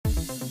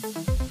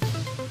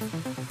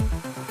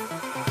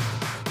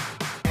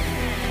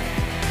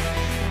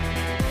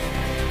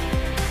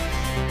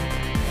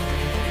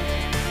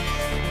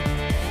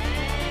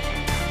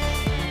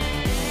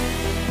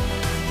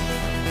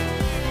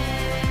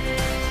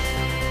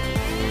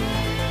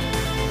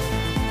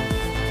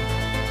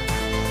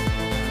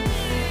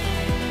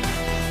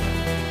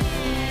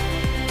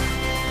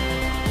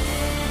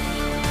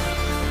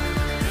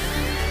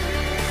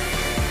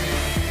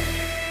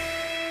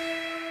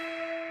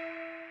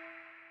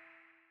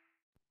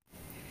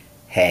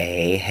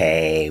Hey,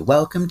 hey,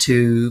 welcome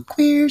to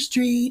Queer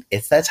Street.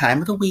 It's that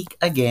time of the week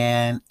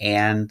again.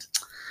 And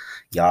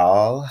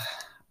y'all,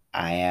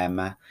 I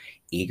am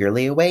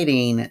eagerly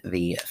awaiting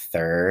the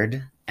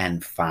third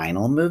and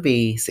final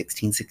movie,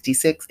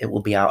 1666. It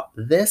will be out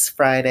this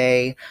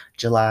Friday,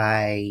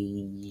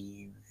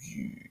 July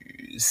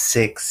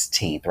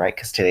 16th, right?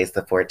 Because today's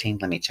the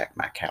 14th. Let me check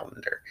my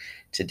calendar.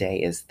 Today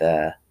is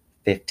the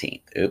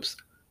 15th. Oops.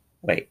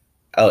 Wait.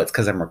 Oh, it's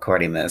because I'm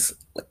recording this.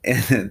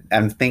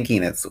 I'm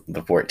thinking it's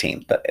the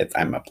 14th, but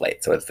I'm up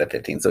late, so it's the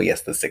 15th. So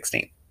yes, the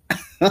 16th.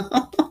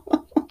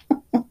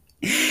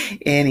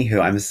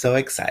 Anywho, I'm so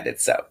excited.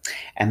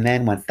 And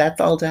then once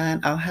that's all done,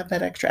 I'll have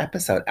that extra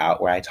episode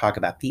out where I talk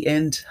about the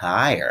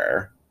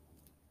entire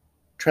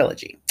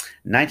trilogy,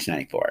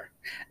 1994,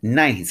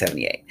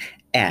 1978,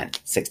 and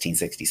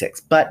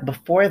 1666. But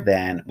before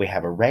then, we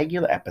have a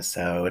regular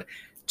episode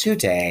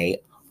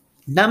today,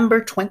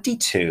 number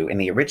 22 in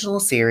the original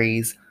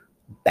series,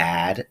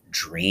 Bad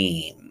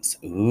Dreams.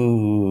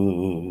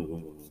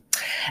 Ooh.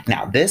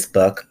 Now, this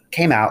book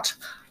came out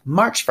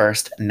March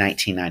 1st,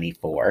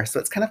 1994. So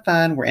it's kind of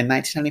fun. We're in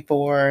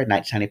 1994.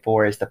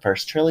 1994 is the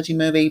first trilogy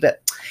movie,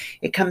 but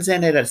it comes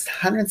in at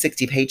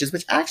 160 pages,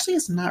 which actually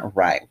is not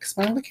right because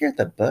when I look here at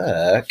the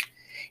book,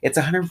 it's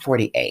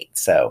 148.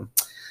 So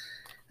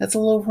that's a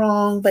little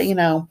wrong, but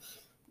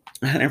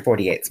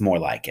 148 is more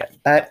like it.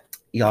 But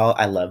y'all,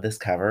 I love this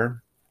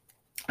cover.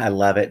 I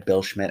love it.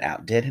 Bill Schmidt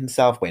outdid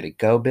himself. Way to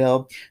go,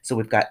 Bill. So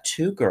we've got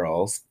two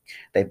girls.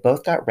 They've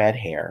both got red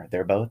hair.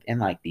 They're both in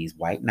like these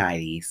white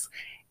nighties.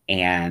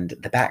 And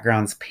the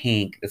background's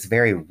pink. It's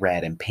very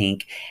red and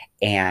pink.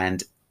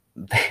 And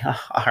they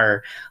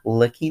are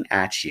looking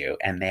at you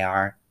and they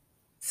are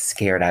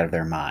scared out of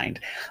their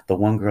mind. The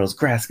one girl's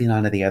grasping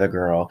onto the other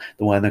girl.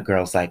 The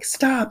girl's like,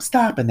 stop,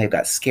 stop. And they've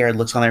got scared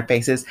looks on their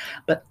faces.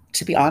 But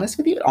to be honest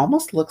with you, it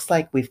almost looks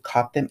like we've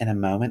caught them in a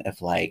moment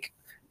of like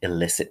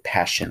illicit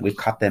passion. We've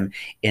caught them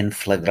in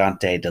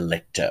flagrante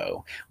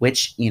delicto,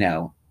 which,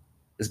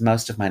 as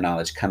most of my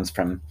knowledge comes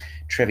from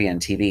trivia and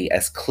TV.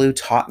 As Clue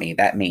taught me,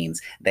 that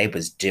means they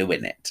was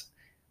doing it.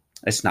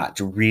 It's not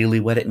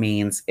really what it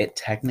means. It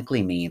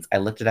technically means, I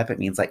looked it up, it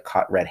means like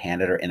caught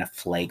red-handed or in a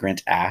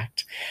flagrant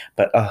act.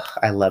 But oh,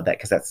 I love that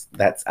because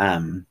that's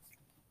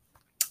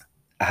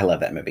I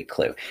love that movie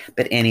Clue.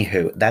 But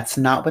anywho, that's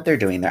not what they're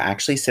doing. They're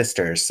actually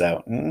sisters,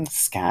 so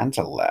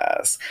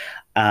scandalous.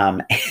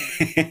 Um,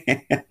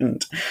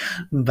 and,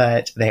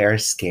 but they are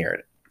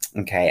scared.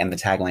 Okay, and the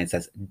tagline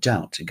says,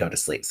 "Don't go to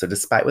sleep." So,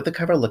 despite what the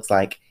cover looks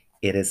like,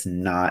 it is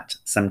not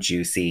some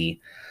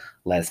juicy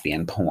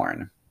lesbian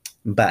porn.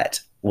 But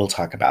we'll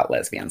talk about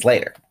lesbians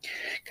later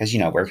because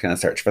we're going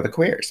to search for the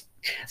queers.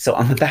 So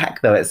on the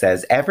back, though, it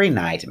says every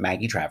night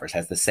Maggie Travers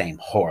has the same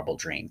horrible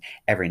dream.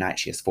 Every night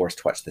she is forced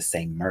to watch the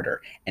same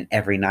murder. And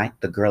every night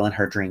the girl in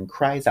her dream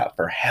cries out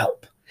for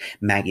help.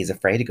 Maggie is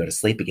afraid to go to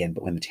sleep again,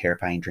 but when the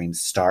terrifying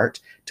dreams start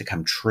to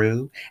come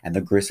true and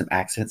the gruesome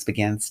accidents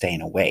begin,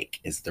 staying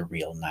awake is the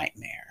real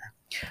nightmare.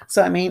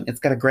 So, I mean, it's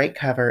got a great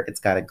cover. It's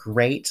got a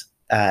great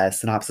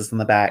synopsis on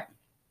the back.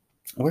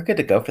 We're good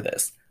to go for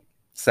this.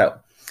 So,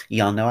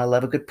 y'all know I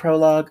love a good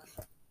prologue.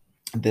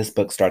 This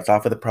book starts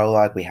off with a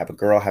prologue. We have a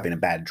girl having a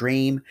bad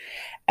dream,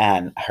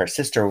 and her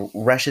sister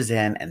rushes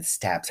in and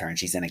stabs her, and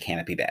she's in a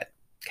canopy bed.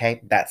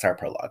 Okay, that's our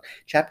prologue.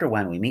 Chapter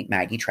 1, we meet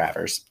Maggie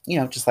Travers,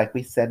 just like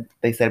they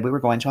said we were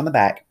going to on the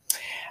back.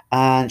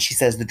 She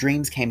says the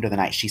dreams came to the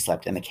night she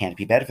slept in the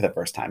canopy bed for the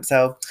first time.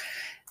 So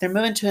they're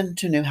moving to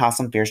a new house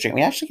on Fear Street.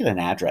 We actually get an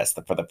address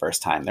for the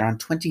first time. They're on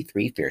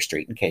 23 Fear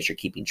Street, in case you're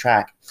keeping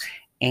track.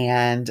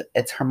 And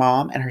it's her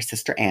mom and her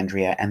sister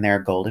Andrea and their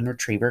golden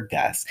retriever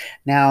Gus.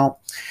 Now,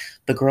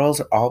 the girls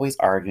are always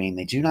arguing.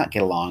 They do not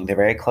get along. They're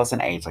very close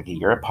in age, like a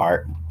year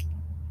apart.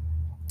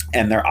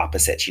 And they're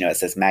opposites. It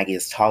says Maggie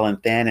is tall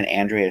and thin, and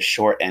Andrea is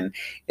short, and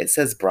it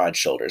says broad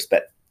shoulders.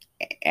 But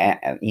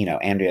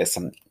Andrea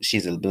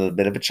she's a little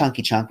bit of a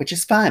chunky chunk, which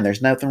is fine.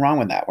 There's nothing wrong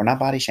with that. We're not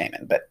body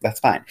shaming, but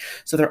that's fine.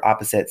 So they're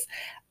opposites,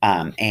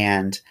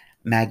 and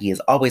Maggie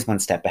is always one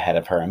step ahead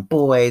of her in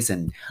boys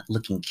and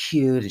looking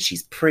cute, and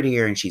she's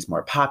prettier and she's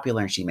more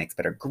popular and she makes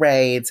better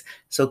grades.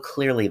 So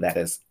clearly, that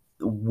is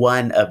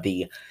one of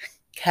the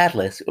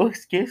catalysts. Oh,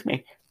 excuse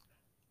me.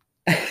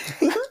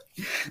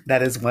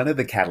 That is one of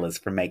the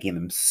catalysts for making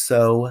them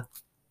so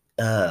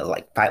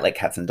like fight like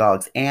cats and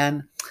dogs.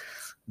 And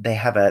they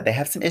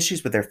have some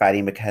issues with their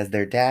fighting because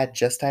their dad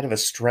just died of a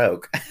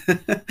stroke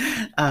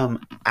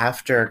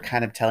after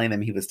kind of telling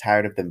them he was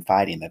tired of them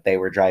fighting, that they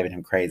were driving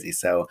him crazy.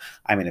 So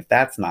I mean, if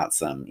that's not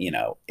some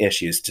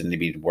issues to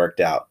be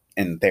worked out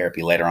in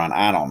therapy later on,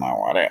 I don't know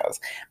what is.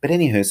 But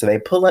anywho, so they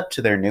pull up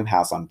to their new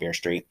house on Fear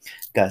Street.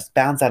 Gus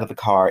bounds out of the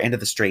car into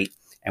the street,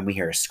 and we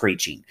hear a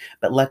screeching.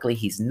 But luckily,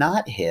 he's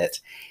not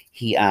hit.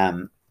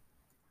 The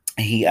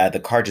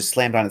car just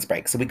slammed on its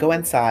brakes. So we go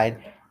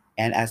inside,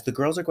 and as the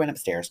girls are going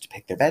upstairs to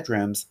pick their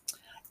bedrooms,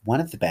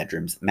 one of the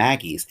bedrooms,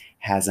 Maggie's,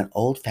 has an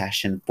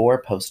old-fashioned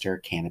four-poster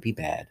canopy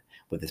bed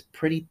with this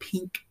pretty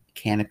pink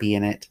canopy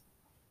in it.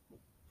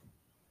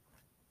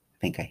 I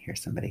think I hear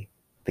somebody.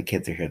 The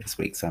kids are here this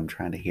week, so I'm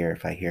trying to hear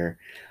if I hear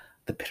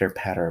the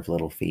pitter-patter of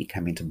little feet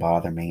coming to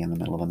bother me in the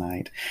middle of the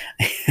night.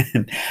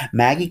 And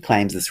Maggie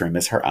claims this room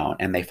is her own,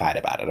 and they fight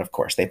about it, of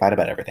course. They fight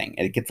about everything.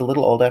 It gets a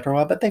little old after a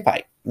while, but they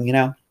fight, you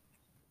know?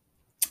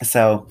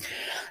 So,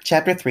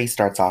 chapter 3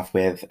 starts off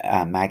with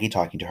Maggie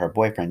talking to her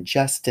boyfriend,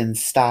 Justin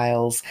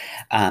Stiles.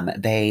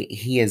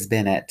 He has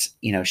been at,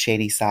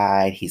 Shady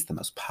Side. He's the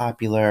most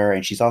popular.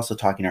 And she's also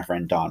talking to her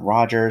friend, Dawn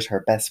Rogers,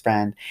 her best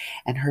friend.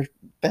 And her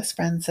best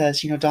friend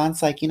says,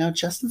 Dawn's like,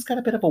 Justin's got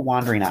a bit of a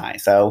wandering eye.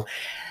 So,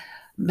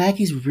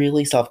 Maggie's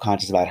really self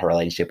conscious about her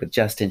relationship with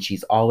Justin.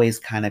 She's always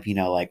kind of,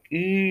 like,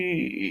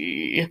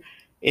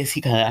 is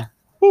he gonna,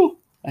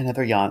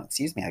 another yawn?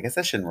 Excuse me. I guess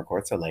I shouldn't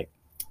record so late.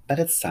 But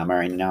it's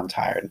summer and, I'm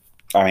tired.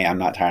 I mean, I'm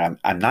not tired.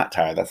 I'm not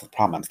tired. That's the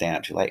problem. I'm staying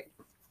up too late.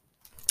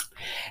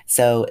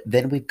 So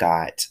then we've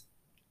got,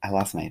 I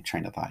lost my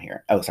train of thought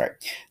here. Oh, sorry.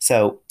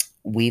 So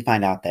we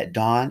find out that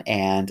Dawn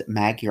and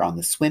Maggie are on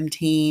the swim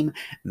team.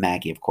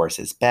 Maggie, of course,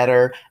 is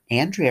better.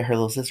 Andrea, her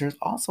little sister, is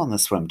also on the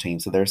swim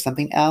team. So there's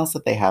something else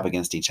that they have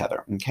against each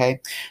other.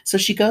 Okay. So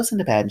she goes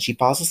into bed and she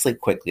falls asleep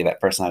quickly that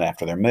first night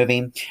after they're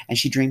moving. And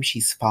she dreams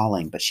she's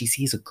falling, but she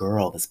sees a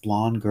girl, this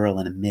blonde girl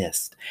in a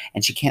mist,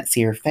 and she can't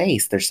see her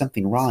face. There's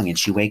something wrong. And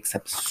she wakes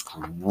up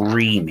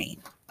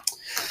screaming,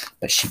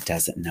 but she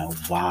doesn't know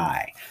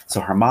why. So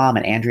her mom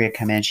and Andrea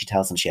come in. She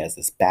tells them she has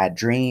this bad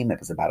dream. It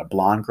was about a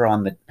blonde girl,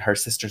 and her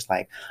sister's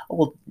like,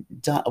 "Oh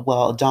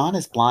well, Dawn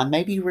is blonde.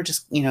 Maybe you were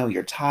just,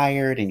 you're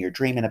tired and you're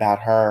dreaming about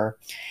her."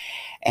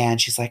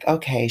 And she's like,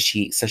 "Okay."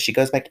 So she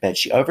goes back to bed.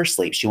 She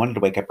oversleeps. She wanted to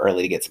wake up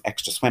early to get some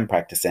extra swim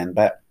practice in,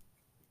 but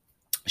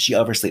she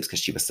oversleeps because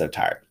she was so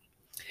tired.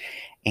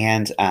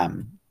 And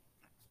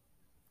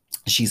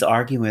she's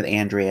arguing with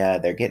Andrea.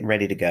 They're getting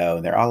ready to go.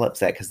 They're all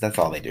upset because that's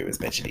all they do is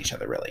bitch at each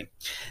other, really.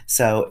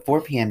 So at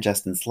 4 p.m.,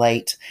 Justin's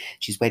late.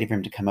 She's waiting for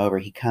him to come over.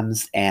 He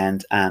comes,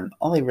 and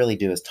all they really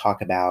do is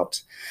talk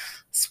about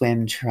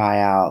swim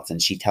tryouts,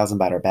 and she tells him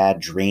about her bad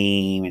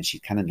dream, and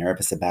she's kind of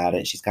nervous about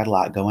it. She's got a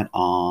lot going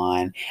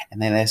on,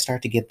 and then they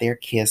start to get their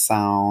kiss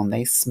on.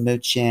 They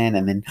smooching,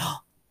 and then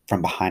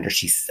from behind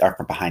her,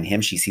 from behind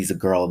him, she sees a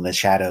girl in the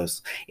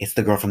shadows. It's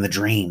the girl from the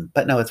dream.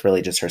 But no, it's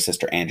really just her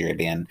sister Andrea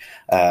being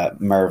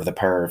Merv the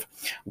perv,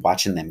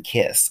 watching them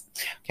kiss.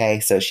 Okay,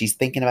 so she's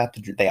thinking about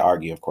they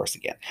argue, of course,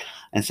 again.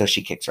 And so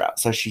she kicks her out.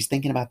 So she's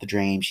thinking about the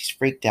dream. She's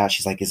freaked out.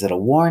 She's like, is it a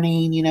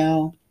warning,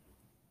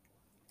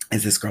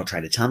 Is this girl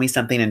trying to tell me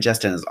something? And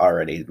Justin is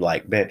already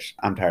like, bitch,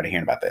 I'm tired of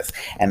hearing about this.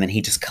 And then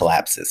he just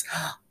collapses.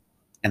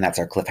 And that's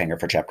our cliffhanger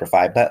for chapter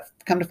 5. But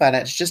come to find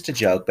out, it's just a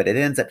joke, but it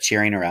ends up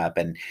cheering her up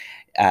and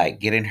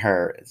getting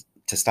her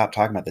to stop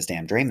talking about this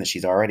damn dream that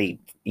she's already,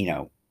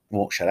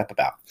 won't shut up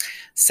about.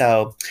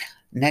 So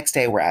next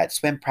day, we're at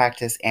swim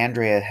practice.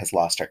 Andrea has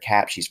lost her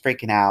cap. She's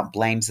freaking out,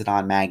 blames it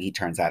on Maggie.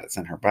 Turns out it's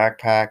in her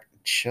backpack.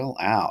 Chill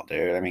out,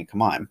 dude. I mean,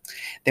 come on.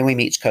 Then we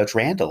meet Coach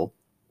Randall,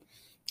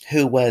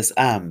 who was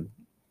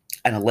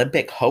an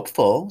Olympic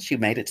hopeful. She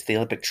made it to the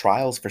Olympic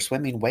trials for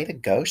swimming. Way to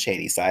go,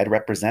 Shady Side.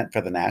 Represent for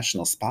the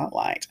national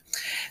spotlight.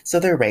 So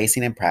they're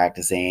racing and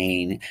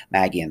practicing.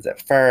 Maggie ends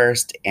up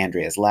first,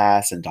 Andrea's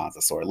last, and Dawn's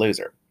a sore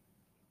loser.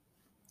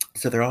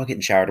 So they're all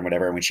getting showered and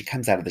whatever. And when she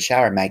comes out of the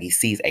shower, Maggie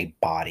sees a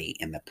body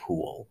in the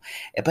pool.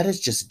 But it's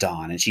just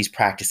Dawn, and she's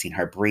practicing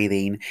her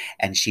breathing,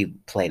 and she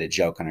played a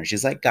joke on her.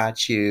 She's like,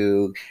 got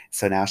you.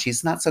 So now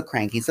she's not so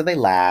cranky. So they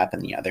laugh,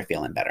 and, they're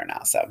feeling better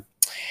now. So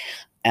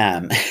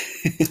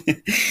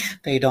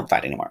they don't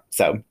fight anymore.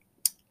 So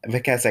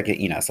because I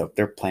get, so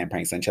they're playing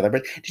pranks on each other.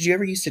 But did you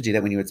ever used to do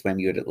that when you would swim?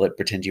 You would like,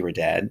 pretend you were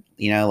dead,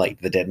 like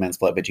the dead man's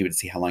float, but you would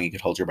see how long you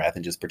could hold your breath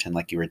and just pretend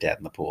like you were dead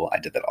in the pool. I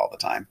did that all the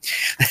time.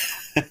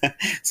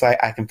 So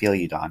I can feel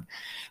you, Dawn.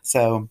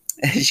 So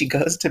she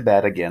goes to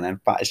bed again, and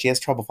she has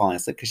trouble falling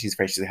asleep because she's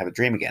afraid she's going to have a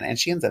dream again. And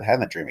she ends up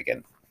having a dream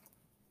again.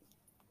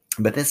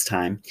 But this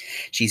time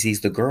she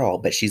sees the girl,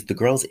 but the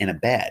girl's in a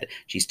bed.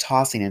 She's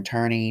tossing and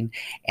turning,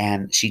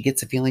 and she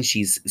gets a feeling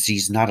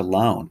she's not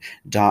alone.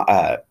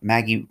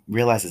 Maggie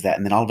realizes that,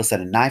 and then all of a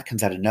sudden a knife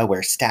comes out of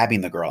nowhere, stabbing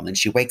the girl, and then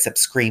she wakes up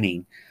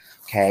screaming.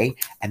 Okay,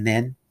 and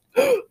then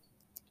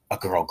a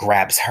girl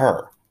grabs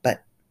her,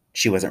 but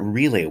she wasn't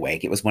really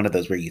awake. It was one of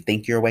those where you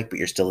think you're awake, but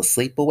you're still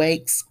asleep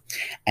awakes.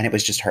 And it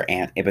was just her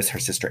aunt. It was her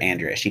sister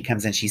Andrea. She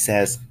comes in. She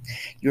says,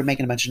 "You were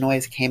making a bunch of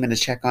noise. Came in to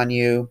check on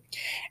you."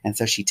 And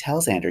so she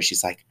tells Andrea,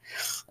 she's like,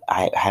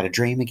 "I had a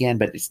dream again,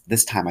 but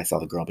this time I saw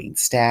the girl being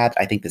stabbed.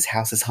 I think this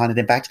house is haunted.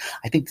 In fact,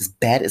 I think this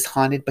bed is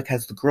haunted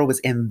because the girl was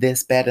in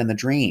this bed in the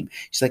dream."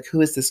 She's like,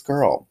 "Who is this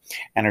girl?"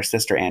 And her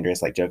sister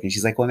Andrea's like joking.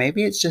 She's like, "Well,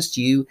 maybe it's just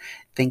you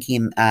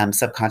thinking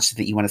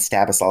subconsciously that you want to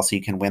stab us all so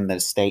you can win the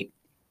state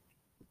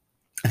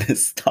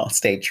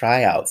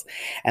tryouts."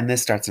 And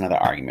this starts another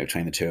argument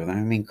between the two of them.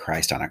 I mean,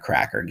 Christ on a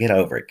cracker. Get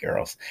over it,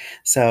 girls.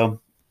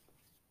 So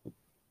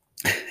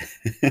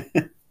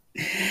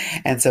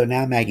and so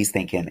now Maggie's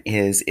thinking,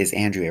 is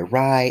Andrea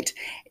right?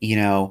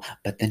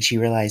 But then she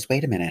realized,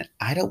 wait a minute,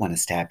 I don't want to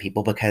stab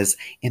people because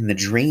in the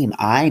dream,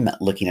 I'm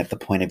looking at the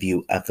point of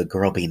view of the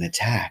girl being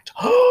attacked.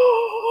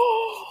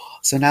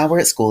 So now we're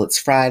at school. It's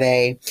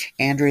Friday.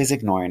 Andrea's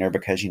ignoring her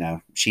because,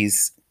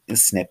 she's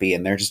snippy,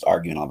 and they're just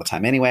arguing all the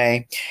time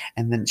anyway.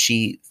 And then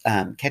she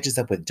catches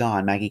up with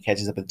Dawn. Maggie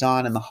catches up with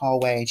Dawn in the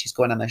hallway, and she's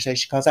going down the stairs.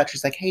 She calls out,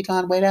 she's like, "Hey,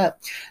 Dawn, wait up."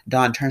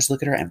 Dawn turns to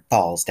look at her and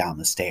falls down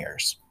the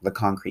stairs, the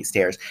concrete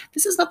stairs.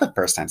 This is not the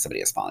first time somebody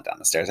has fallen down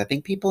the stairs. I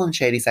think people in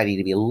Shadyside need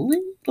to be a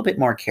little bit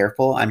more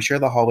careful. I'm sure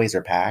the hallways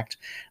are packed,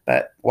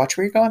 but watch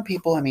where you're going,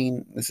 people. I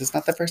mean, this is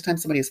not the first time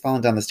somebody has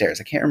fallen down the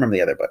stairs. I can't remember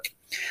the other book.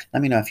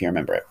 Let me know if you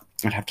remember it.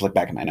 I'd have to look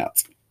back at my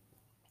notes.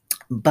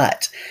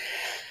 But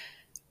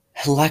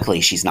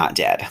luckily, she's not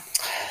dead.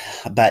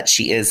 But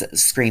she is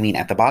screaming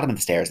at the bottom of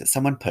the stairs that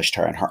someone pushed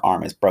her and her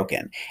arm is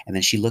broken. And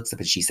then she looks up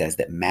and she says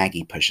that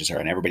Maggie pushes her,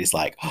 and everybody's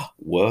like, oh,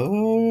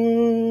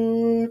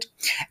 what?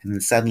 And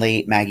then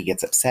suddenly Maggie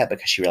gets upset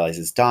because she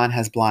realizes Dawn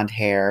has blonde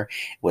hair.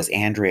 Was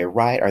Andrea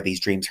right? Are these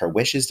dreams her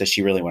wishes? Does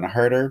she really want to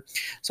hurt her?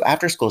 So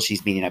after school,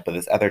 she's meeting up with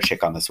this other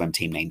chick on the swim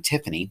team named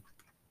Tiffany.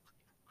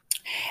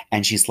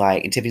 And she's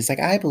like, and Tiffany's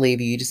like, I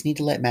believe you. You just need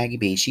to let Maggie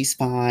be. She's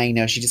fine.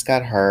 No, she just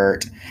got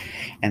hurt.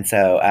 And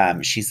so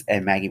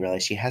and Maggie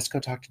realized she has to go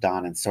talk to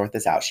Dawn and sort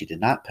this out. She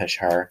did not push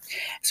her.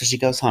 So she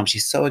goes home.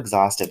 She's so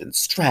exhausted and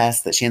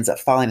stressed that she ends up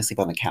falling asleep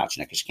on the couch,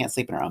 because she can't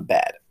sleep in her own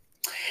bed.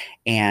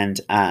 And,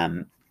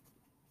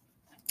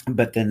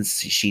 but then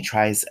she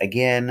tries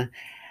again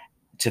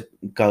to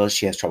go.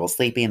 She has trouble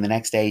sleeping. And the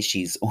next day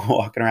she's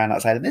walking around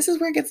outside. And this is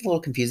where it gets a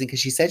little confusing, because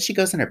she said she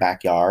goes in her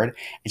backyard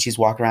and she's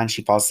walking around.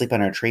 She falls asleep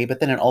under a tree,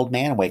 but then an old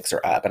man wakes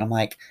her up. And I'm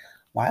like,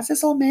 why is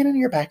this old man in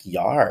your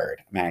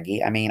backyard,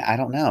 Maggie? I mean, I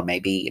don't know.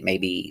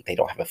 Maybe they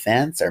don't have a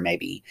fence, or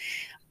maybe,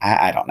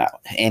 I don't know.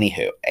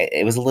 Anywho,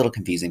 it was a little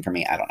confusing for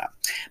me. I don't know.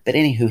 But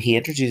anywho, he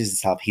introduces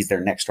himself. He's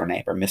their next door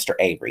neighbor, Mr.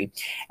 Avery.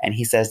 And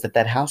he says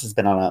that house has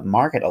been on a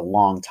market a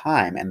long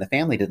time, and the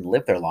family didn't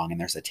live there long,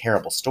 and there's a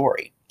terrible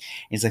story.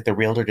 He's like, the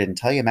realtor didn't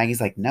tell you?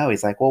 Maggie's like, no.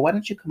 He's like, well, why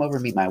don't you come over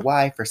and meet my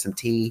wife for some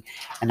tea,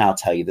 and I'll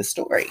tell you the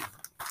story.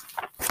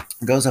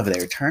 Goes over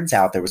there. Turns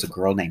out there was a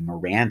girl named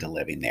Miranda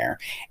living there,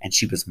 and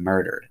she was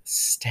murdered,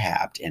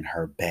 stabbed in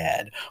her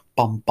bed.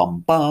 Bum,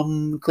 bum,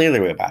 bum. Clearly,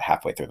 we're about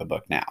halfway through the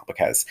book now,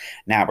 because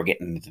now we're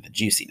getting into the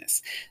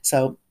juiciness.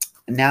 So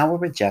now we're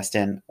with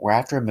Justin. We're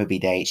after a movie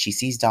date. She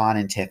sees Dawn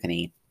and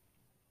Tiffany.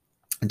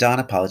 Dawn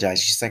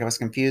apologizes. She's like, I was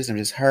confused. I'm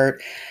just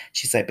hurt.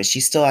 She's like, but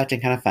she's still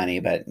acting kind of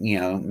funny. But,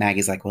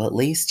 Maggie's like, well, at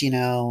least,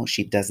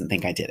 she doesn't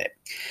think I did it.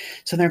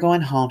 So they're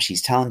going home.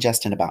 She's telling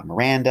Justin about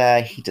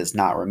Miranda. He does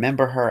not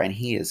remember her. And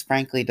he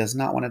frankly does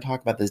not want to talk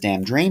about this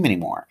damn dream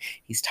anymore.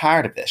 He's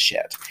tired of this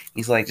shit.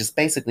 He's like,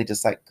 basically,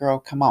 girl,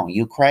 come on.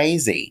 You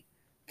crazy.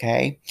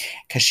 Okay?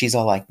 Because she's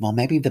all like, well,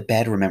 maybe the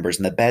bed remembers,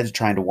 and the bed's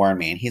trying to warn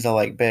me. And he's all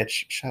like,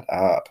 bitch, shut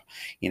up.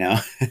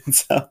 And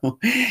so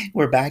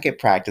we're back at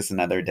practice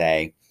another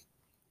day.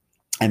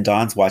 And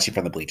Dawn's watching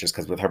from the bleachers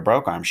because with her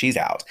broke arm, she's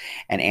out.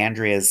 And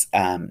Andrea's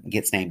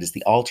gets named as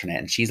the alternate,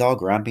 and she's all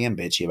grumpy and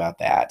bitchy about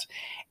that.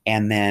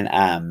 And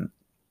then,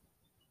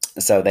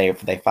 so they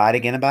fight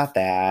again about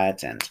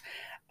that.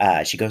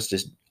 And she goes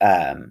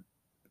to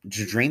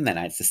dream that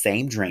night. It's the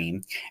same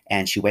dream.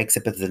 And she wakes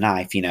up with the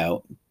knife,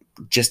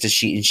 just as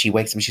she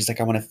wakes up and she's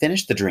like, I want to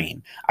finish the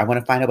dream. I want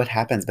to find out what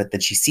happens. But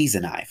then she sees a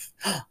knife.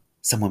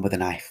 Someone with a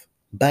knife.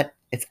 But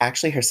it's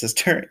actually her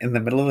sister in the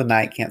middle of the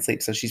night, can't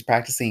sleep. So she's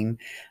practicing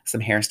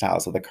some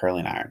hairstyles with a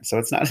curling iron. So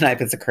it's not a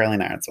knife, it's a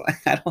curling iron. So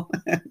I don't,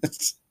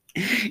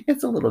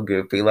 it's a little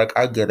goofy. Like,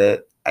 I get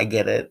it.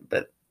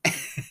 But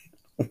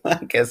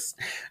I guess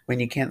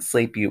when you can't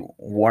sleep, you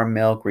warm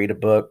milk, read a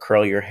book,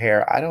 curl your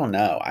hair. I don't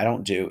know. I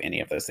don't do any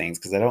of those things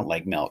because I don't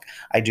like milk.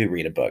 I do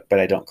read a book, but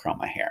I don't curl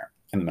my hair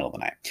in the middle of the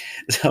night.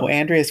 So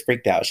Andrea's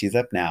freaked out. She's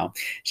up now.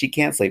 She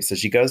can't sleep. So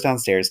she goes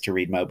downstairs to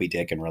read Moby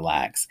Dick and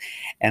relax.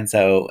 And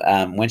so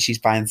when she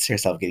finds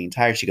herself getting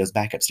tired, she goes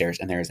back upstairs,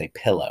 and there is a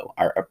pillow.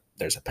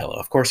 There's a pillow.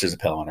 Of course there's a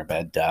pillow on her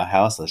bed. Duh.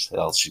 How else is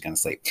she going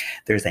to sleep?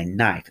 There's a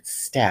knife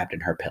stabbed in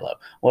her pillow.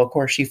 Well, of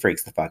course she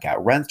freaks the fuck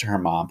out, runs to her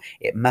mom.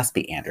 It must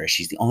be Andrea.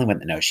 She's the only one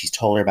that knows. She's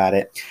told her about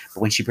it.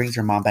 But when she brings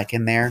her mom back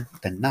in there,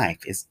 the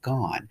knife is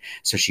gone.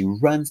 So she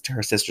runs to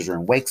her sister's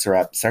room, wakes her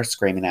up, starts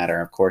screaming at her.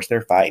 Of course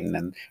they're fighting,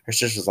 and her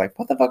sister's like,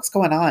 what the fuck's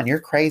going on? You're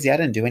crazy. I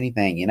didn't do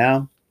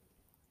anything,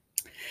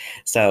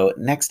 So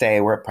next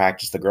day we're at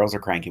practice. The girls are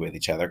cranky with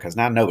each other because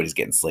now nobody's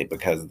getting sleep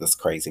because of this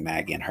crazy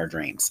Maggie and her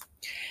dreams.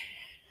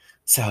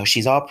 So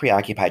she's all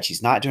preoccupied.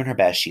 She's not doing her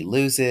best. She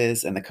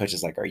loses. And the coach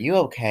is like, are you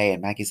okay?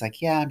 And Maggie's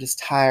like, yeah, I'm just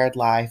tired.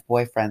 Life,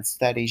 boyfriend,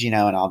 studies, and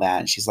all that.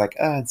 And she's like,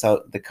 oh. And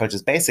so the coach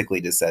is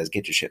basically just says,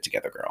 get your shit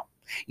together, girl.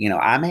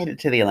 I made it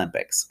to the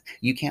Olympics.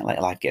 You can't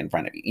let life get in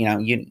front of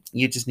you.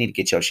 You just need to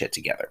get your shit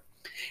together.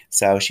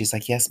 So she's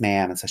like, yes,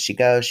 ma'am. And so she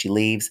goes, she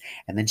leaves.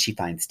 And then she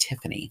finds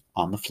Tiffany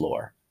on the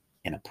floor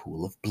in a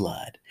pool of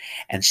blood.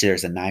 And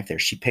there's a knife there.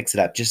 She picks it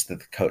up just as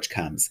the coach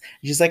comes.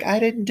 And she's like, I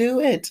didn't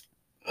do it.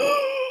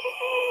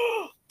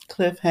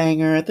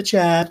 Cliffhanger at the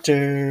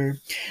chapter.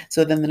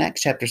 So then the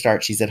next chapter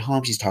starts. She's at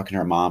home. She's talking to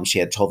her mom. She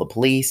had told the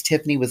police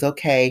Tiffany was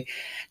okay.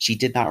 She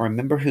did not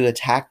remember who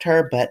attacked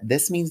her, but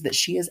this means that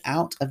she is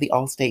out of the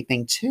Allstate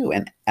thing too.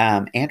 And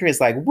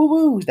Andrea's like, woo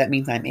woo, that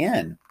means I'm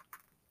in.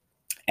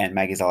 And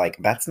Maggie's all like,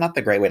 that's not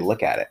the great way to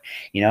look at it,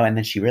 you know? And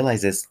then she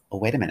realizes, oh,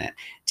 wait a minute.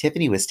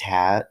 Tiffany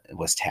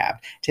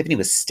Tiffany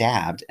was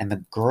stabbed, and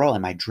the girl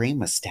in my dream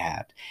was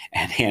stabbed.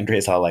 And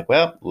Andrea's all like,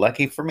 well,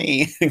 lucky for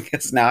me,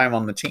 because now I'm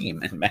on the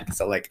team. And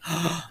Maggie's all like,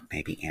 oh,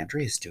 maybe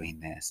Andrea's doing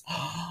this.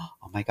 Oh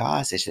my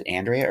gosh, is it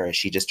Andrea or is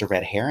she just a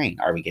red herring?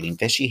 Are we getting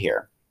fishy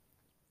here?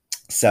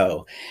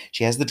 So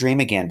she has the dream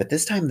again, but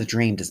this time the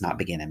dream does not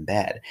begin in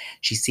bed.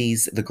 She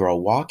sees the girl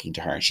walking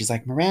to her and she's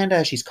like,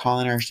 Miranda, she's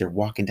calling her. They're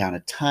walking down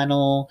a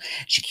tunnel.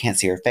 She can't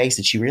see her face.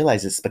 And she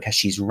realizes it's because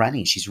she's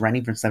running. She's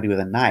running from somebody with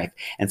a knife.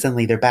 And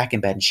suddenly they're back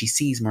in bed and she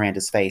sees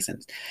Miranda's face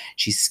and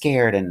she's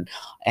scared and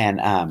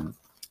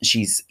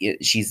she's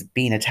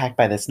being attacked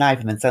by this knife.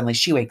 And then suddenly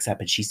she wakes up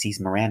and she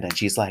sees Miranda and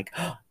she's like,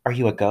 oh, are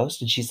you a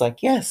ghost? And she's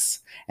like, yes.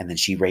 And then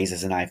she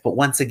raises a knife. But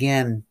once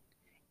again,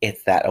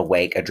 it's that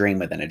awake, a dream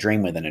within a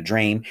dream within a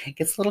dream. It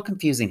gets a little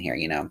confusing here,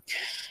 you know.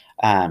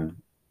 Um,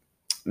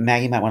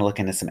 Maggie might want to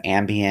look into some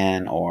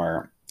Ambien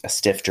or a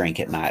stiff drink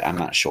at night. I'm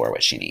not sure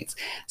what she needs.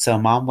 So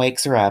mom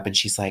wakes her up and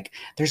she's like,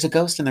 there's a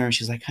ghost in the room.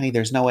 She's like, honey,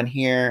 there's no one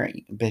here.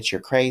 Bitch, you're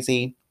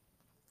crazy.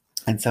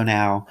 And so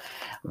now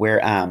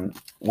we're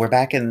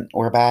back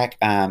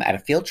at a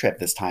field trip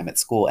this time at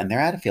school, and they're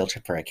at a field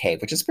trip for a cave,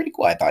 which is pretty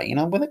cool. I thought, you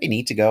know, wouldn't it be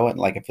neat to go on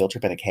like a field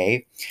trip in a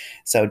cave?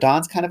 So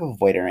Dawn's kind of a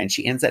avoider, and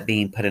she ends up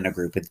being put in a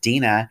group with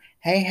Dina.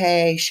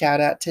 Hey, shout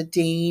out to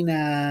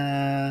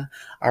Dina,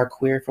 our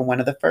queer from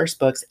one of the first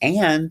books,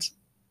 and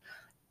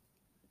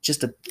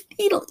just a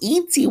little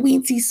eensy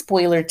weensy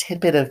spoiler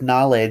tidbit of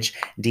knowledge.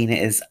 Dina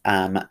is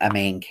a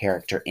main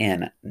character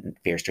in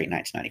Fear Street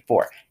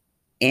 1994.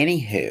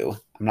 Anywho,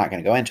 I'm not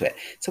going to go into it.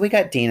 So we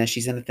got Dina.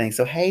 She's in the thing.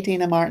 So, hey,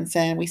 Dina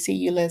Martinson, we see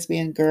you,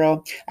 lesbian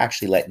girl.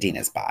 Actually, let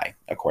Dina's bi,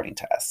 according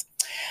to us.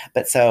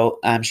 But so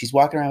she's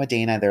walking around with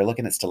Dina. They're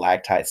looking at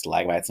stalactites,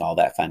 stalagmites, and all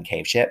that fun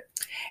cave shit.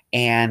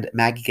 And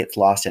Maggie gets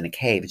lost in a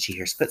cave and she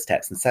hears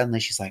footsteps. And suddenly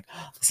she's like,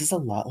 oh, this is a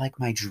lot like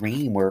my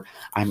dream where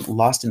I'm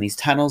lost in these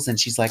tunnels. And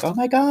she's like, oh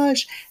my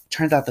gosh.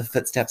 Turns out the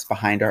footsteps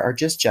behind her are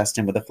just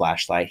Justin with a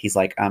flashlight. He's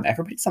like,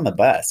 everybody's on the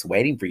bus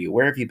waiting for you.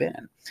 Where have you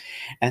been?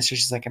 And so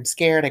she's like, I'm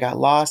scared. I got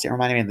lost. It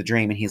reminded me of the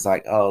dream. And he's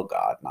like, oh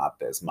God, not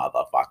this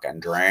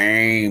motherfucking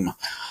dream.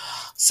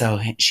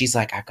 So she's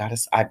like, I've got to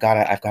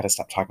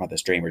stop talking about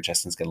this dream or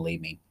Justin's going to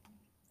leave me.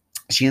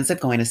 She ends up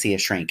going to see a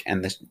shrink,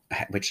 and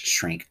which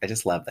shrink? I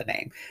just love the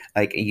name.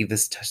 Like,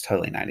 this is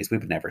totally 90s. We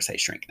would never say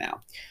shrink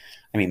now.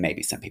 I mean,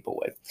 maybe some people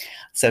would.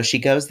 So she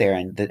goes there,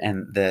 and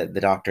the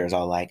doctor is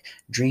all like,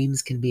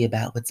 dreams can be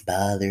about what's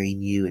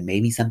bothering you, and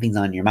maybe something's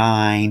on your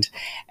mind.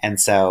 And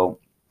so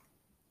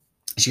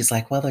she's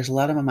like, well, there's a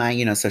lot on my mind,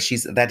 you know. So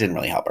that didn't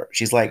really help her.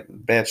 She's like,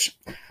 bitch,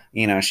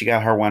 you know, she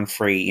got her one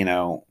free, you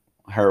know,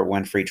 her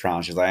one free trial.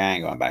 And she's like, I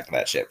ain't going back to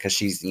that shit because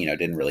she's, you know,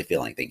 didn't really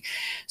feel anything.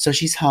 So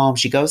she's home.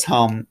 She goes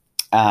home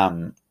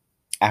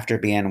after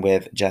being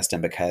with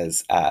Justin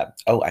because, I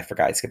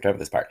forgot. I skipped over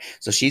this part.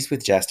 So she's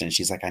with Justin.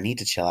 She's like, I need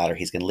to chill out or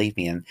he's going to leave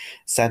me. And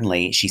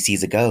suddenly she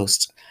sees a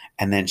ghost.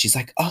 And then she's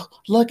like, oh,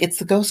 look, it's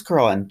the ghost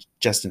girl. And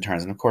Justin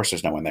turns. And of course,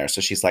 there's no one there.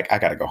 So she's like, I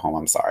got to go home.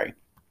 I'm sorry.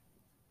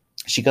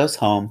 She goes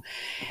home.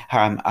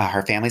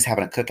 Her family's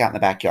having a cookout in the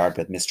backyard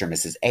with Mr. and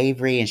Mrs.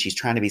 Avery, and she's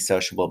trying to be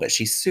sociable, but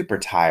she's super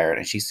tired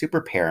and she's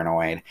super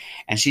paranoid,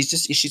 and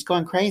she's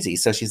going crazy.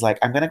 So she's like,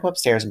 I'm going to go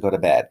upstairs and go to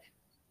bed.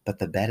 But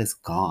the bed is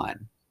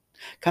gone.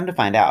 Come to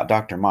find out,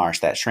 Dr. Marsh,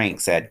 that shrink,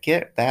 said,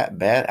 get that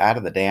bed out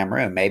of the damn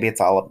room. Maybe it's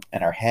all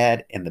in her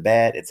head, in the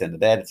bed. It's in the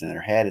bed. It's in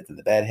her head. It's in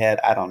the bed head.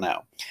 I don't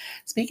know.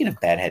 Speaking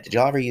of bed head, did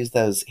y'all ever use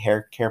those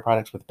hair care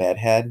products with bed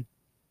head?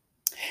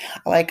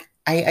 Like,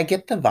 I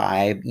get the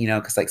vibe, you know,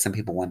 because like some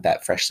people want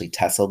that freshly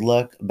tussled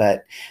look,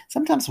 but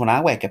sometimes when I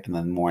wake up in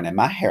the morning,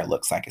 my hair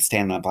looks like it's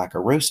standing up like a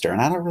rooster,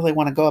 and I don't really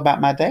want to go about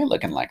my day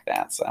looking like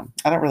that. So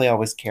I don't really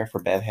always care for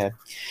bedhead.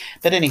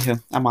 But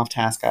anywho, I'm off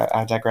task.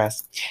 I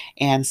digress.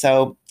 And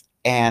so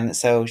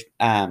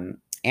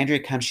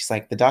Andrea comes. She's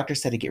like, the doctor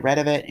said to get rid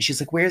of it, and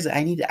she's like, where is it?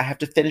 I have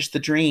to finish the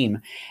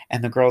dream.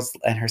 And the girls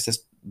and her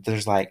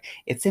sister's like,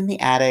 it's in the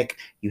attic.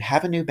 You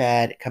have a new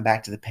bed. Come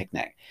back to the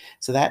picnic.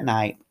 So that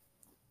night,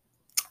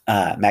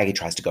 Maggie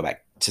tries to go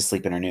back to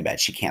sleep in her new bed.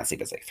 She can't sleep.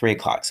 It's like 3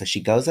 o'clock. So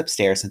she goes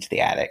upstairs into the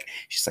attic.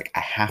 She's like, I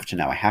have to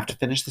know. I have to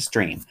finish this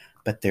dream.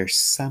 But there's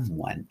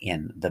someone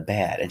in the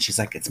bed. And she's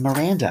like, it's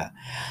Miranda.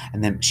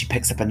 And then she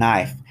picks up a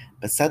knife.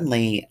 But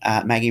suddenly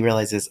Maggie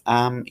realizes,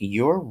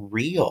 you're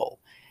real.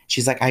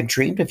 She's like, I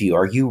dreamed of you.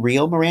 Are you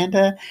real,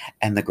 Miranda?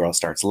 And the girl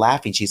starts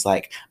laughing. She's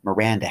like,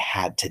 Miranda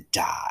had to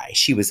die.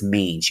 She was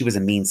mean. She was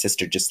a mean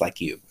sister just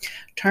like you.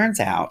 Turns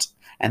out,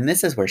 and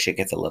this is where shit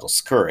gets a little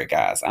scurry,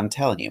 guys. I'm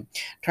telling you.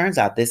 Turns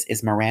out this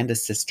is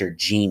Miranda's sister,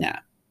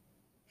 Gina.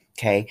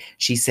 Okay?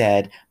 She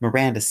said,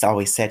 Miranda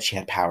always said she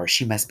had powers.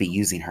 She must be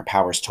using her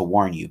powers to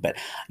warn you. But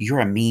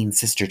you're a mean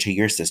sister to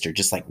your sister,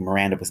 just like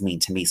Miranda was mean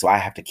to me. So I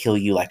have to kill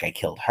you like I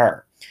killed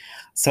her.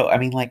 So, I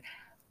mean, like,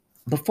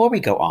 before we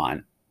go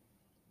on,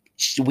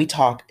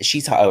 not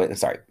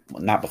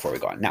before we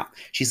go on. Now,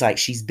 she's like,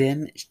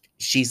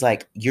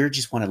 you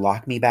just want to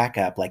lock me back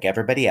up like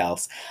everybody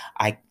else.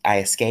 I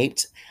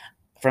escaped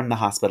from the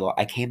hospital.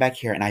 I came back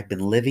here and I've been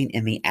living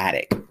in the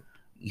attic.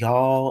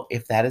 Y'all,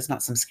 if that is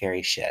not some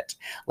scary shit.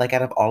 Like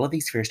out of all of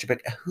these fears to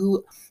break,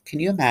 who can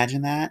you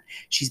imagine that?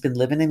 She's been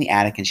living in the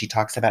attic and she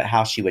talks about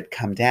how she would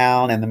come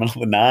down in the middle of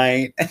the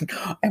night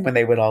and when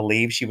they would all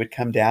leave, she would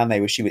come down,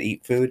 she would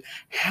eat food.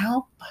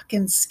 How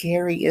fucking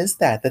scary is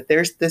that? That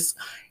there's this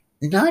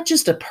not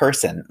just a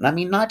person, I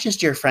mean, not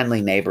just your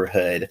friendly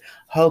neighborhood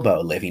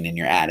hobo living in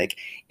your attic.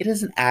 It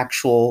is an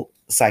actual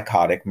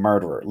psychotic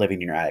murderer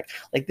living in your attic.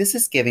 Like, this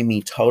is giving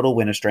me total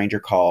when a stranger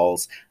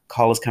calls,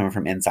 call is coming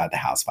from inside the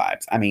house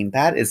vibes. I mean,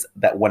 that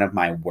one of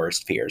my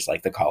worst fears,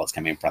 like the call is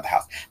coming from the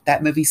house.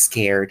 That movie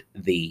scared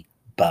the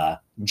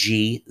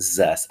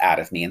Jesus out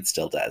of me and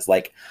still does.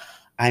 Like,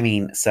 I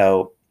mean,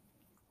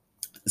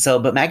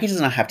 but Maggie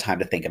does not have time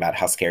to think about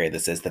how scary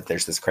this is that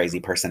there's this crazy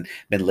person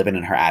been living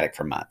in her attic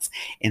for months.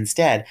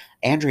 Instead,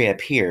 Andrea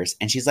appears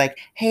and she's like,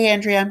 "Hey,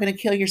 Andrea, I'm going to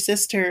kill your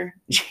sister."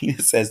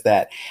 Gina says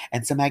that.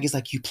 And so Maggie's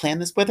like, "You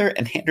planned this with her?"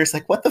 And Andrea's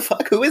like, "What the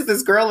fuck? Who is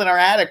this girl in our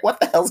attic? What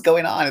the hell's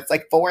going on? It's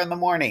like 4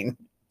 a.m."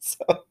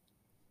 So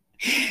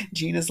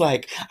Gina's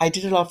like, "I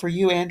did it all for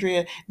you,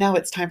 Andrea. Now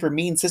it's time for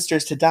mean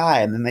sisters to die."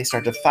 And then they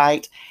start to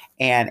fight.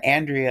 And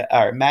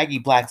Maggie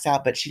blacks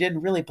out, but she didn't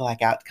really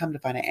black out. Come to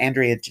find out,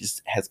 Andrea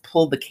just has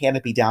pulled the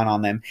canopy down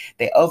on them.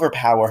 They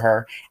overpower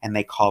her and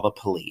they call the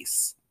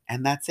police.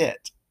 And that's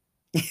it.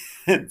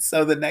 And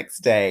so the next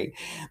day,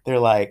 they're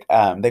like,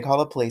 they call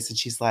the police and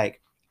she's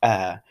like,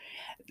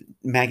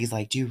 Maggie's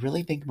like, "Do you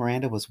really think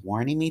Miranda was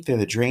warning me through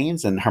the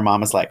dreams?" And her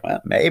mom is like, "Well,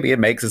 maybe it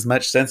makes as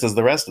much sense as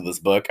the rest of this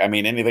book. I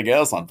mean, anything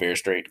else on Fear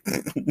Street."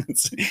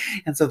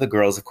 And so the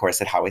girls, of course,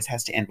 it always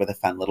has to end with a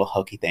fun little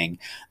hokey thing.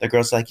 The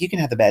girls are like, "You can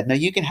have the bed. No,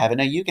 you can have it.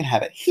 No, you can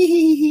have it." Hee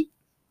hee hee.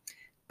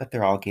 But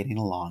they're all getting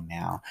along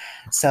now.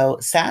 So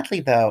sadly,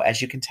 though,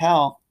 as you can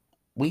tell,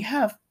 we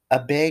have a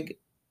big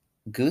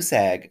goose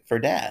egg for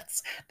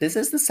deaths. This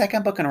is the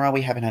second book in a row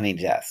we haven't had any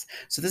deaths.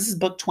 So this is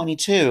book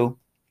 22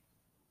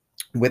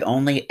 with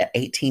only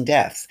 18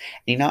 deaths.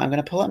 You know, I'm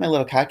going to pull out my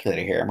little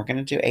calculator here and we're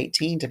going to do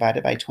 18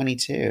 divided by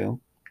 22.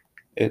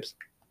 Oops.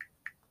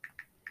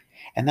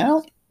 And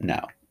that'll,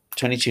 no,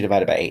 22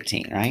 divided by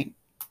 18, right?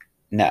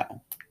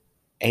 No,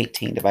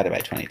 18 divided by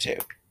 22.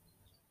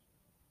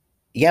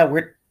 Yeah,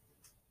 we're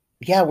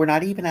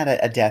not even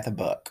at a death a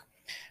book.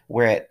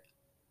 We're at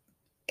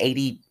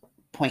 80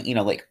 point,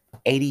 like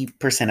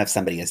 80% of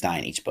somebody is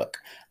dying each book.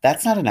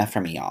 That's not enough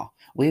for me, y'all.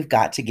 We've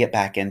got to get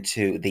back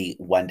into the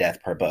one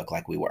death per book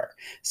like we were.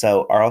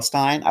 So, R.L.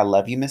 Stine, I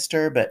love you,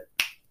 mister, but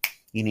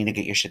you need to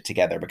get your shit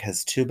together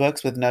because 2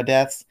 books with no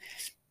deaths,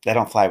 they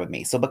don't fly with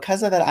me. So,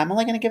 because of that, I'm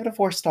only going to give it a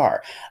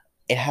 4-star.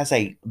 It has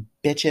a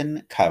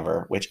bitchin'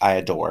 cover, which I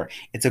adore.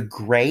 It's a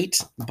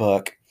great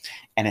book,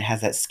 and it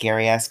has that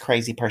scary ass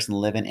crazy person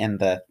living in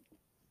the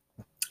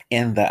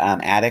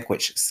attic,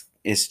 which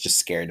is just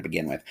scary to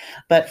begin with.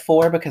 But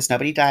 4 because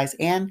nobody dies,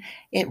 and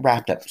it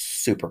wrapped up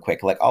super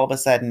quick. Like all of a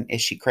sudden,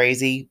 is she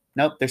crazy?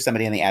 Nope, there's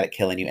somebody in the attic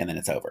killing you, and then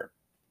it's over.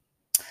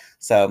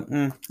 So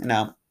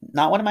no,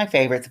 not one of my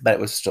favorites, but it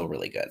was still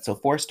really good. So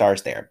 4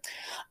 stars there.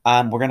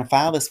 We're gonna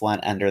file this one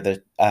under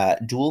the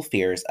dual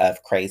fears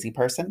of crazy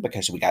person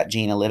because we got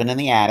Gina living in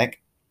the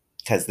attic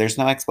because there's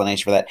no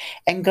explanation for that,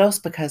 and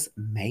ghost because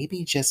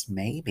maybe just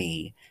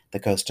maybe the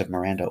ghost of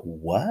Miranda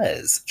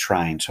was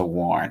trying to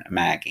warn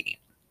Maggie.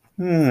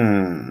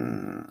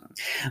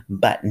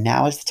 But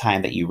now is the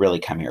time that you really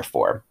come here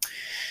for.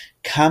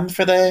 Come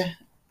for the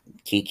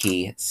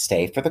Kiki,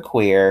 stay for the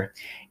queer.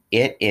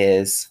 It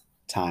is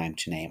time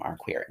to name our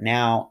queer.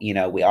 Now,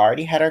 we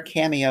already had our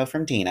cameo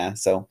from Dina,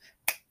 so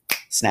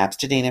snaps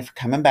to Dina for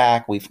coming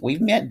back.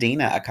 We've met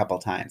Dina a couple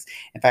times.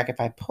 In fact, if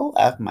I pull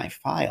up my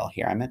file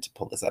here, I meant to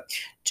pull this up.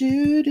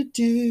 Do do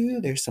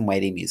do. There's some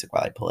waiting music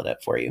while I pull it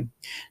up for you.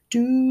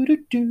 Do do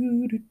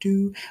do do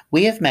do.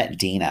 We have met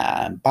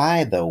Dina.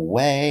 By the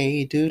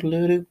way, do do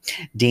do.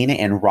 Dina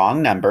in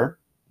Wrong Number,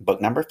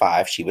 book number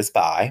 5. She was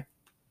bi.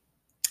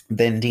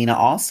 Then Dina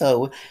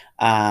also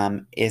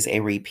is a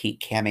repeat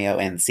cameo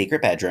in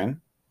Secret Bedroom,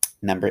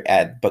 number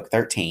at book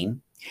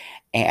 13.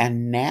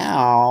 And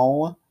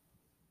now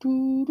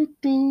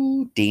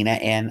Dina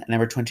in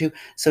number 22.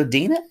 So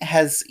Dina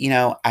has,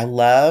 I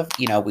love,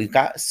 we've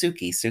got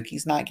Suki.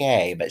 Suki's not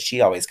gay, but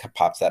she always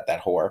pops up,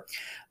 that whore.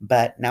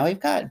 But now we've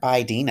got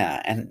Bi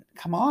Dina, and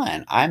come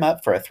on, I'm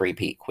up for a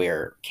 3-peat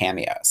queer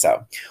cameo.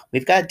 So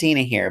we've got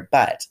Dina here,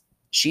 but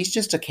she's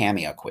just a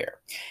cameo queer.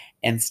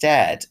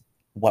 Instead,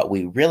 what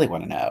we really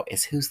want to know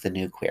is who's the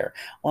new queer.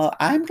 Well,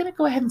 I'm going to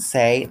go ahead and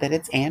say that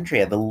it's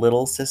Andrea, the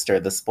little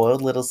sister, the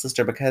spoiled little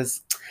sister,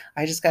 because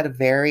I just got a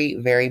very,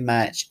 very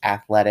much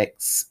athletic,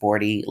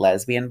 sporty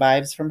lesbian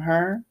vibes from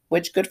her,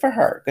 which good for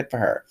her. Good for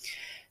her.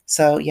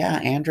 So yeah,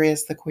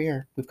 Andrea's the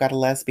queer. We've got a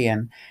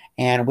lesbian,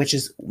 and which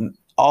is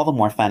all the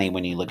more funny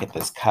when you look at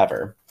this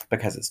cover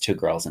because it's 2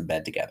 girls in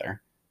bed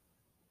together.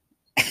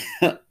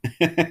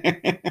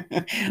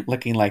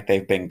 Looking like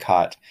they've been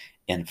caught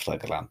in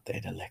flagrante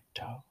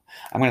delicto.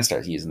 I'm going to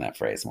start using that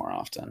phrase more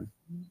often.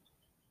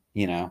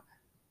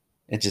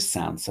 It just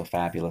sounds so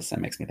fabulous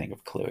and makes me think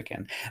of Clue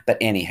again. But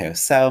anywho,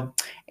 so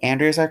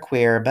Andrews are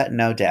queer, but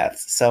no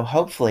deaths. So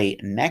hopefully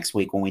next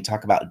week when we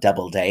talk about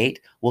double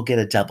date, we'll get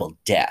a double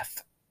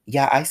death.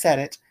 Yeah, I said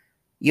it.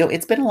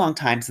 It's been a long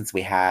time since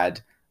we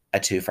had a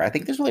twofer. I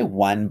think there's only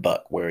one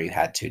book where we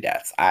had two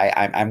deaths.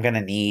 I'm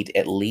gonna need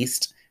at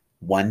least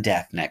one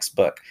death next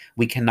book.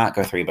 We cannot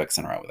go three books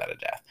in a row without a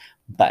death.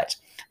 But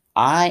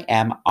I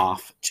am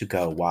off to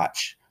go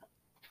watch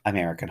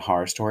American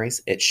Horror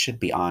Stories. It should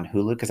be on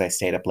Hulu because I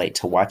stayed up late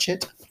to watch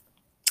it.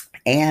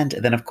 And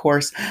then, of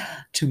course,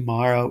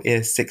 tomorrow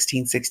is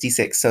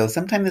 1666. So,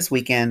 sometime this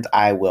weekend,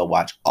 I will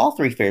watch all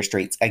three Fair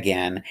Streets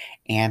again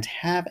and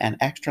have an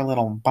extra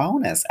little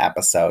bonus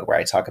episode where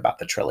I talk about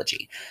the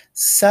trilogy.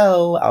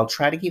 So, I'll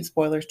try to keep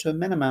spoilers to a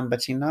minimum,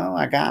 but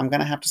I'm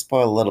going to have to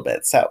spoil a little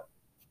bit. So,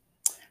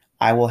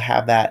 I will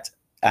have that.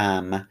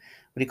 What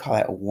do you call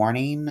that?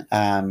 Warning?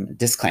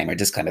 Disclaimer.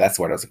 Disclaimer. That's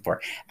the word I was looking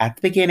for at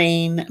the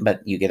beginning,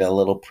 but you get a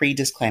little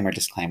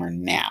disclaimer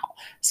now.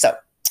 So,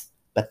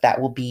 but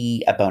that will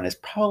be a bonus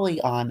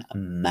probably on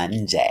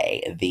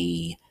Monday,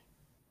 the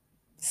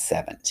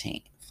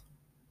 17th.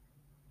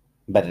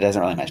 But it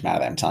doesn't really much matter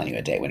that I'm telling you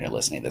a date when you're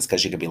listening to this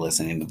because you could be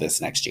listening to this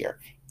next year.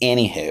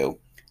 Anywho,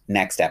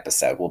 next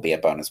episode will be a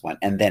bonus one.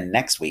 And then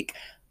next week,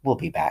 we'll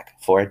be back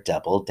for a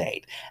double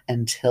date.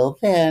 Until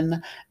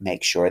then,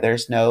 make sure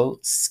there's no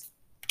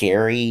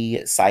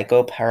scary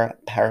psycho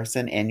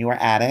person in your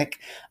attic.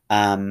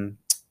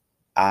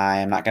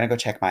 I'm not going to go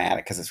check my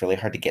attic because it's really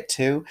hard to get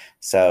to.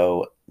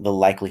 So the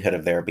likelihood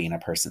of there being a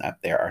person up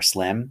there are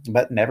slim,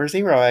 but never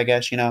zero, I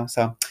guess,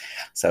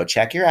 So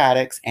check your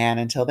attics. And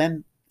until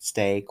then,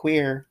 stay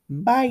queer.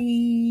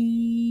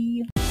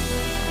 Bye.